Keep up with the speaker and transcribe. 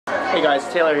Hey guys,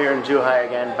 Taylor here in Zhuhai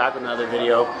again, back with another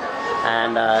video.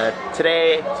 And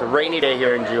today, it's a rainy day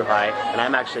here in Zhuhai, and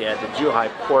I'm actually at the Zhuhai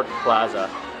Port Plaza.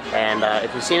 And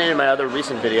if you've seen any of my other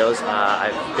recent videos,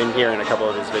 I've been here in a couple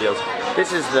of these videos.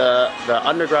 This is the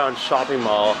underground shopping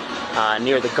mall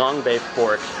near the Gongbei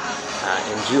Port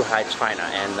in Zhuhai, China.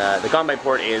 And the Gongbei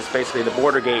Port is basically the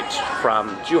border gate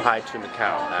from Zhuhai to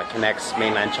Macau, connects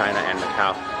mainland China and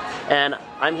Macau. And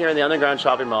I'm here in the underground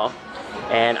shopping mall,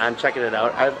 and I'm checking it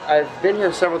out. I've been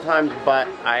here several times, but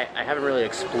I haven't really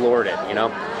explored it, you know.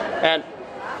 And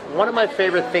one of my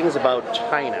favorite things about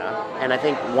China, and I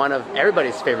think one of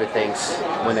everybody's favorite things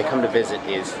when they come to visit,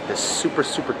 is the super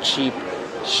cheap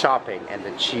shopping and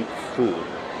the cheap food.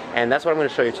 And that's what I'm going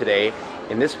to show you today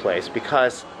in this place,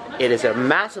 because it is a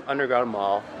massive underground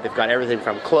mall. They've got everything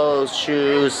from clothes,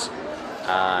 shoes,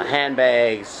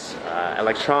 handbags,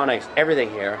 electronics,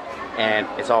 everything here, and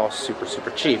it's all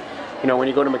super cheap. You know, when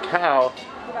you go to Macau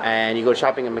and you go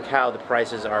shopping in Macau, the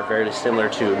prices are very similar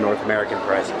to North American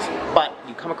prices. But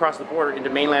you come across the border into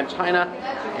mainland China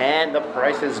and the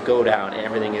prices go down and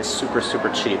everything is super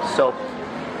cheap. So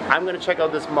I'm going to check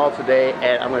out this mall today,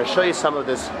 and I'm going to show you some of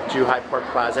this Zhuhai Port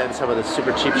Plaza and some of the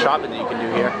super cheap shopping that you can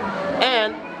do here,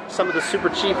 and some of the super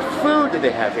cheap food that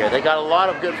they have here. They got a lot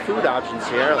of good food options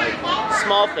here, like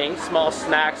small things, small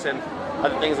snacks and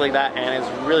other things like that, and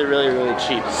it's really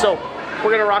cheap. So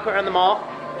we're gonna rock around the mall,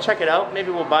 check it out. Maybe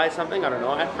we'll buy something, I don't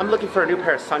know. I'm looking for a new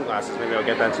pair of sunglasses. Maybe I'll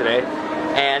get that today.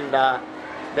 And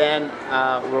then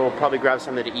we'll probably grab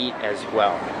something to eat as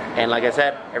well. And like I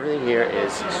said, everything here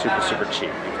is super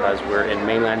cheap because we're in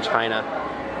mainland China,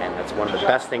 and that's one of the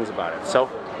best things about it. So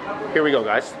here we go,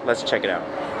 guys. Let's check it out.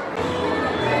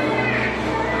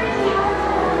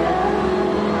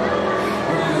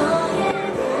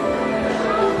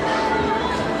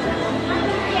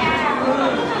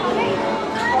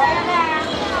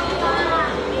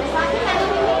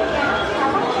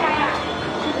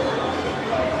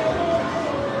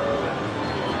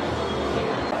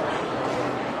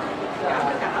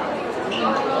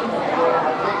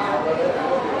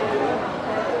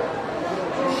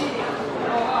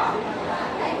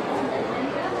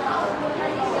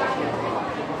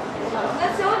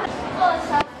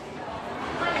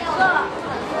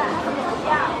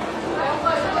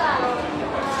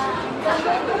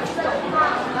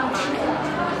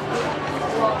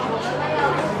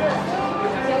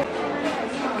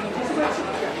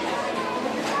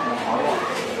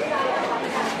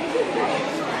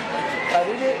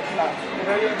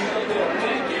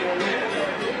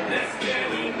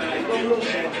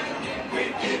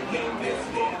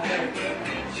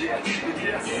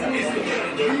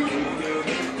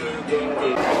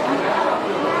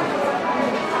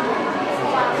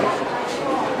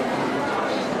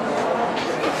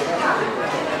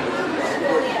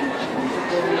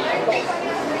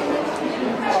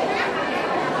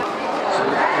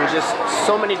 There's just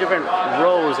so many different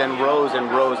rows and rows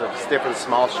of different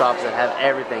small shops that have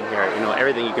everything here, you know,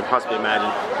 everything you could possibly imagine,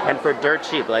 and for dirt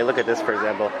cheap. Like look at this, for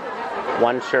example,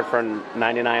 one shirt for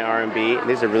 99 RMB.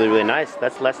 These are really nice.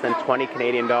 That's less than 20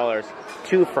 Canadian dollars.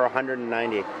 Two for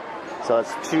 190. So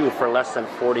it's two for less than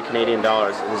 40 Canadian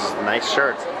dollars. This is nice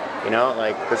shirts, you know,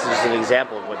 like this is just an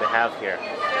example of what they have here.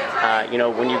 You know,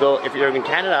 when you go, if you're in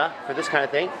Canada for this kind of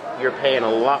thing, you're paying a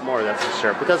lot more, that's for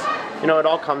sure, because, you know, it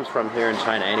all comes from here in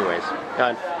China anyways.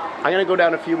 I'm gonna go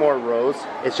down a few more rows.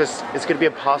 It's gonna be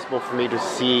impossible for me to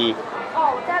see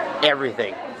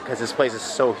everything because this place is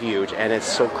so huge and it's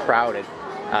so crowded.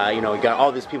 You know, you got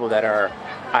all these people that are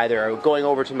either going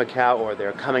over to Macau or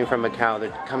they're coming from Macau.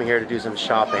 They're coming here to do some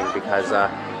shopping because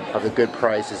of the good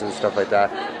prices and stuff like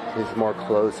that. There's more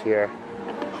clothes here.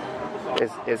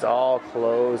 It's all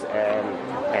clothes and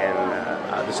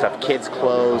other stuff. Kids'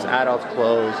 clothes, adults'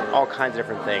 clothes, all kinds of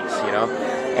different things, you know.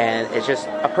 And it's just,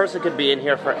 a person could be in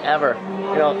here forever.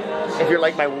 You know, if you're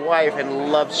like my wife and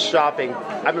loves shopping.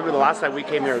 I remember the last time we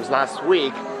came here, it was last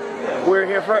week. We're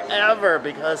here forever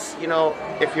because, you know,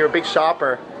 if you're a big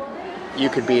shopper, you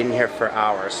could be in here for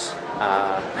hours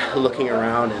looking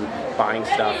around and buying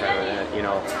stuff, and you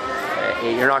know,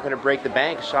 you're not going to break the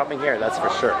bank shopping here, that's for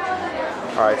sure.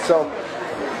 Alright, so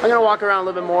I'm going to walk around a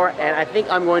little bit more, and I think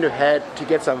I'm going to head to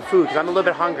get some food because I'm a little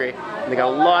bit hungry, and they got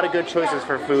a lot of good choices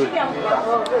for food.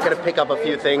 I'm going to pick up a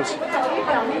few things,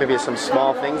 maybe some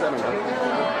small things, I don't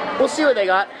know. We'll see what they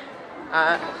got.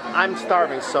 I'm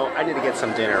starving, so I need to get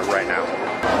some dinner right now.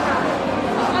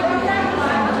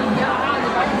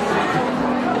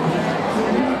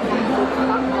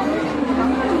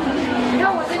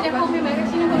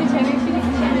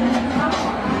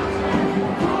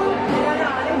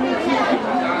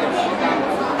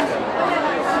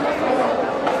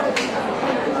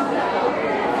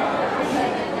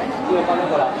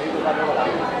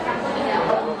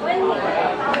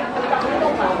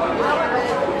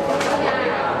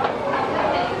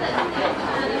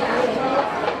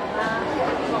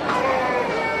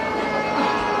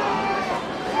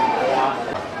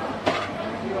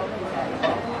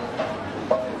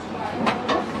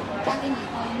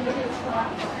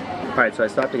 Alright, so I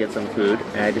stopped to get some food,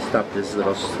 and I just stopped at this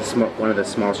little, one of the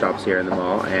small shops here in the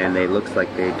mall, and they looks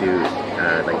like they do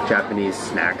like Japanese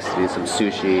snacks, do some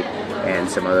sushi and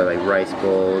some other like rice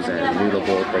bowls and noodle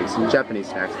bowl things, some Japanese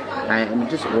snacks. I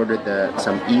just ordered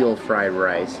some eel fried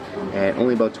rice, and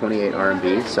only about 28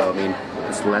 RMB, so I mean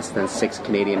it's less than 6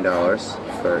 Canadian dollars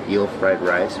for eel fried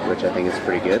rice, which I think is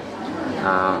pretty good.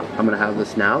 I'm gonna have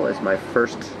this now as my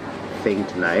first thing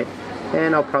tonight,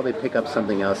 and I'll probably pick up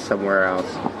something else somewhere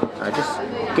else. Just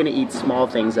gonna eat small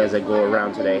things as I go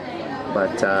around today,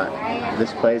 but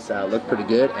this place looked pretty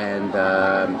good, and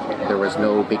there was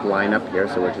no big line up here,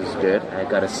 so which is good. I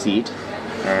got a seat,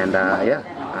 and yeah,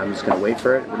 I'm just gonna wait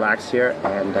for it, relax here,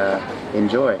 and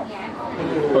enjoy.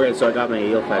 Okay, so I got my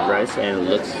eel fried rice, and it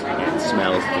looks and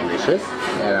smells delicious,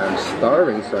 and I'm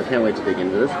starving, so I can't wait to dig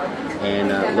into this.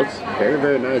 And it looks very,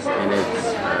 very nice, and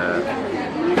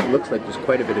it looks like there's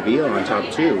quite a bit of eel on top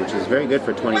too, which is very good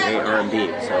for 28 RMB.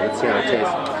 So let's see how it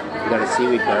tastes. We got a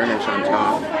seaweed garnish on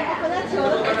top.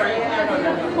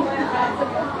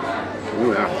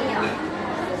 Ooh, yeah.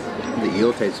 The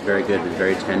eel tastes very good. It's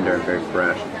very tender and very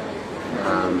fresh.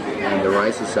 And the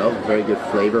rice itself, very good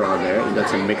flavor on there. You got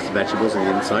some mixed vegetables on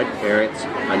the inside, carrots,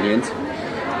 onions,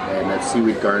 and that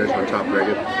seaweed garnish on top, very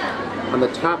good. On the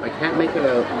top, I can't make it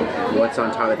out what's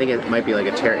on top. I think it might be like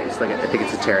a I think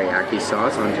it's a teriyaki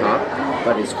sauce on top,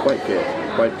 but it's quite good,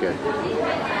 quite good.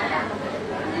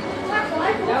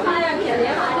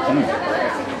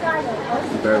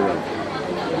 Very good.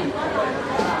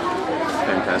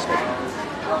 Fantastic.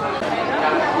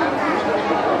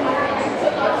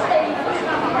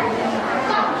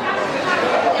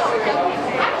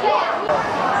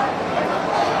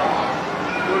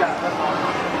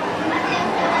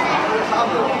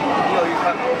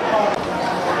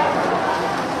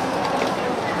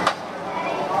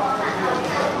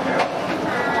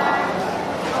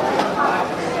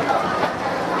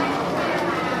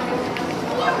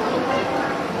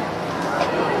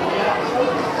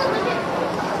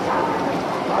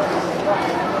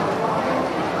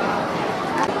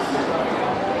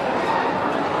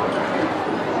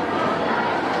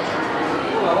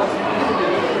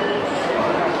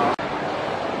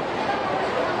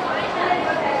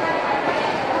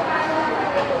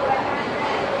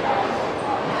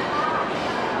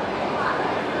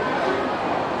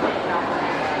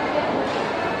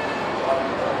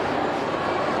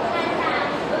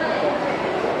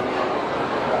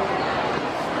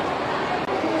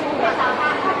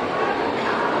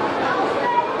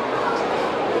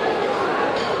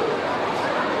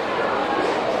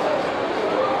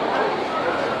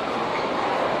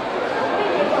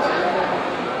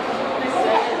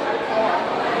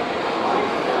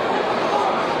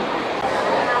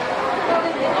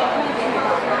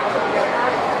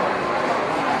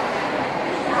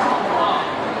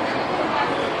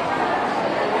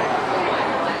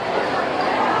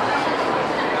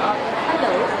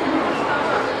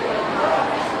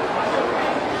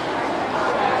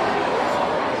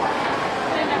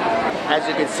 As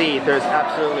you can see, there's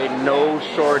absolutely no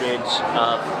shortage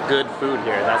of good food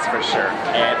here, that's for sure.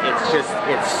 And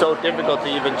it's so difficult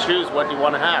to even choose what you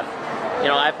want to have. You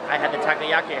know, I had the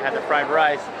takoyaki, I had the fried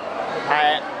rice.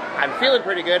 I'm feeling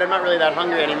pretty good, I'm not really that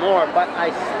hungry anymore, but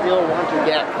I still want to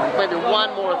get maybe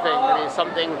one more thing, maybe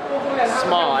something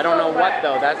small. I don't know what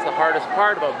though, that's the hardest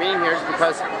part about being here, is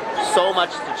because so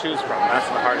much to choose from. That's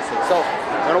the hardest thing. So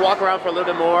I'm gonna walk around for a little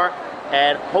bit more,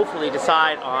 and hopefully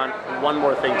decide on one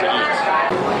more thing to eat.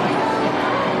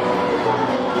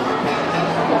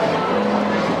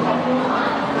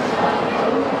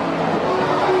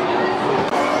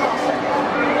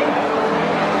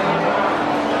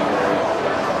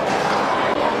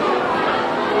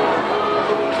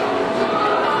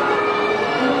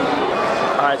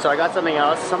 Alright, so I got something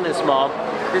else, something small.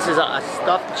 This is a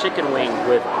stuffed chicken wing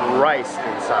with rice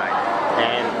inside.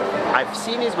 And I've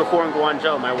seen these before in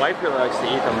Guangzhou. My wife really likes to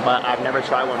eat them, but I've never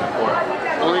tried one before.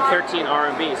 Only 13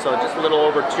 RMB, so just a little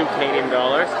over 2 Canadian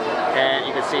dollars. And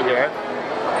you can see here,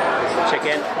 it's the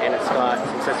chicken, and it's got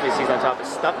some sesame seeds on top.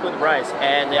 It's stuffed with rice,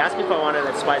 and they asked me if I wanted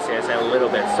it spicy. I said a little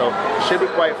bit, so it should be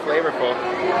quite flavorful.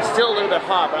 It's still a little bit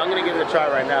hot, but I'm gonna give it a try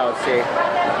right now. Let's see.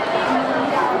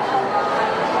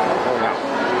 Oh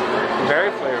yeah,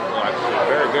 very flavorful actually,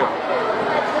 very good.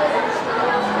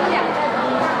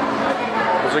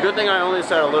 It's a good thing I only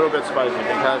said a little bit spicy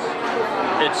because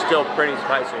it's still pretty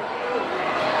spicy.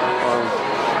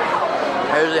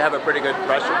 I usually have a pretty good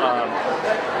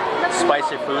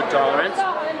spicy food tolerance,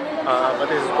 but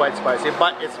this is quite spicy.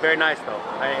 But it's very nice though.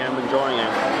 I am enjoying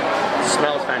it. It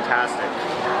smells fantastic.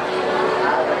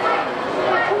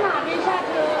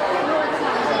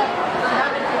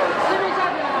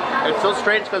 It's so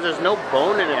strange because there's no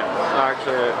bone in it,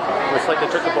 actually. It's like they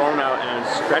took the bone out and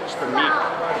stretched the meat,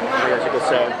 I guess you could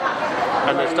say,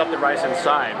 and they stuffed the rice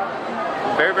inside.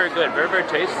 Very, very good, very, very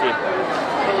tasty,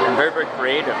 and very, very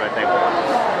creative, I think.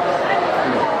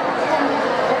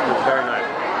 It's very nice.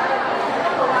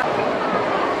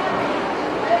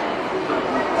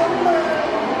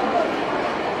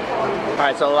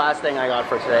 Alright, so the last thing I got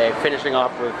for today, finishing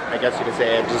off with, I guess you could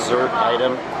say, a dessert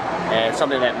item. And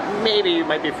something that maybe you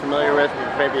might be familiar with,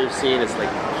 maybe you've seen, it's like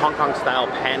Hong Kong style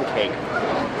pancake.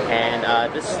 And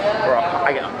this, or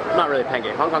not really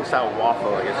pancake, Hong Kong style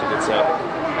waffle, I guess you could say.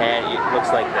 And it looks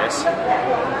like this.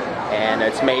 And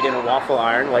it's made in a waffle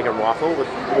iron, like a waffle, with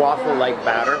waffle-like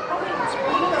batter.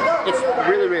 It's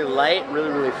really, really light, really,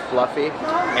 really fluffy.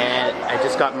 And I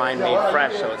just got mine made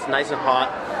fresh, so it's nice and hot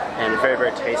and very,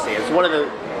 very tasty. It's one of the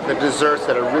desserts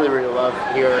that I really, really love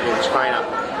here in China.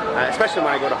 Especially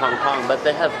when I go to Hong Kong, but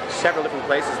they have several different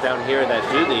places down here that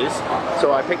do these.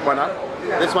 So I picked one up.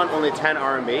 This one only 10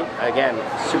 RMB. Again,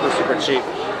 super, super cheap.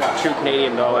 2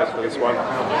 Canadian dollars for this one.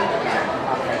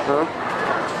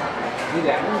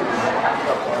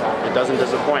 It doesn't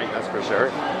disappoint, that's for sure.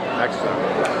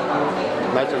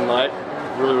 Excellent. Nice and light,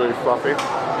 really, really fluffy.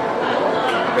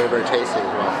 Very, very tasty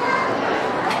as well.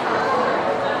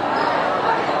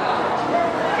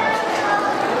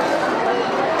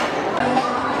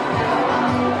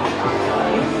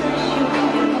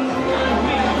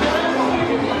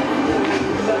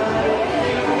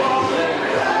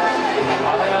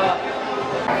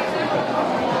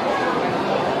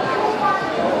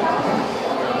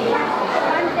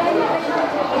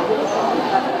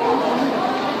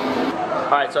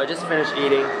 Alright, so I just finished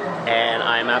eating and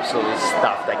I'm absolutely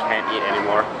stuffed. I can't eat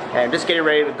anymore. And I'm just getting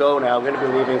ready to go now. I'm going to be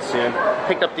leaving soon.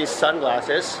 Picked up these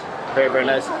sunglasses. Very, very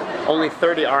nice. Only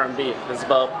 30 RMB. This is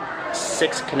about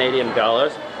 6 Canadian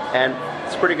dollars. And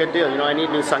it's a pretty good deal. You know, I need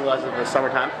new sunglasses for the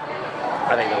summertime.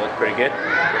 I think they look pretty good.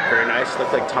 Look very nice.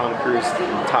 Looks like Tom Cruise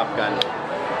in Top Gun.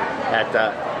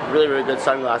 At really, really good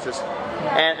sunglasses.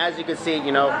 And as you can see,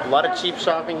 you know, a lot of cheap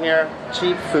shopping here,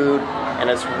 cheap food, and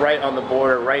it's right on the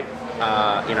border, right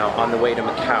you know, on the way to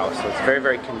Macau. So it's very,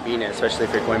 very convenient, especially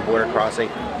if you're going border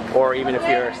crossing, or even if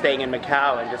you're staying in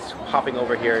Macau and just hopping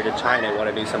over here to China and want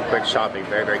to do some quick shopping.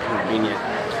 Very, very convenient.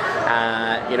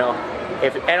 You know,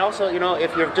 and also, you know,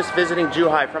 if you're just visiting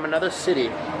Zhuhai from another city,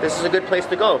 this is a good place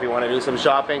to go if you want to do some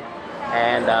shopping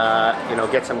and you know,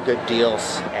 get some good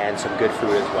deals and some good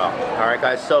food as well. All right,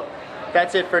 guys. So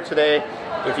that's it for today.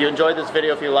 If you enjoyed this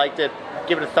video, if you liked it,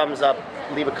 give it a thumbs up,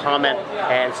 leave a comment,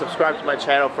 and subscribe to my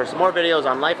channel for some more videos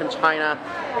on life in China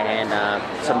and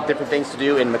some different things to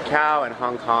do in Macau and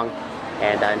Hong Kong.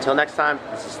 And until next time,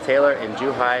 this is Taylor in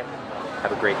Zhuhai.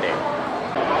 Have a great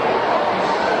day.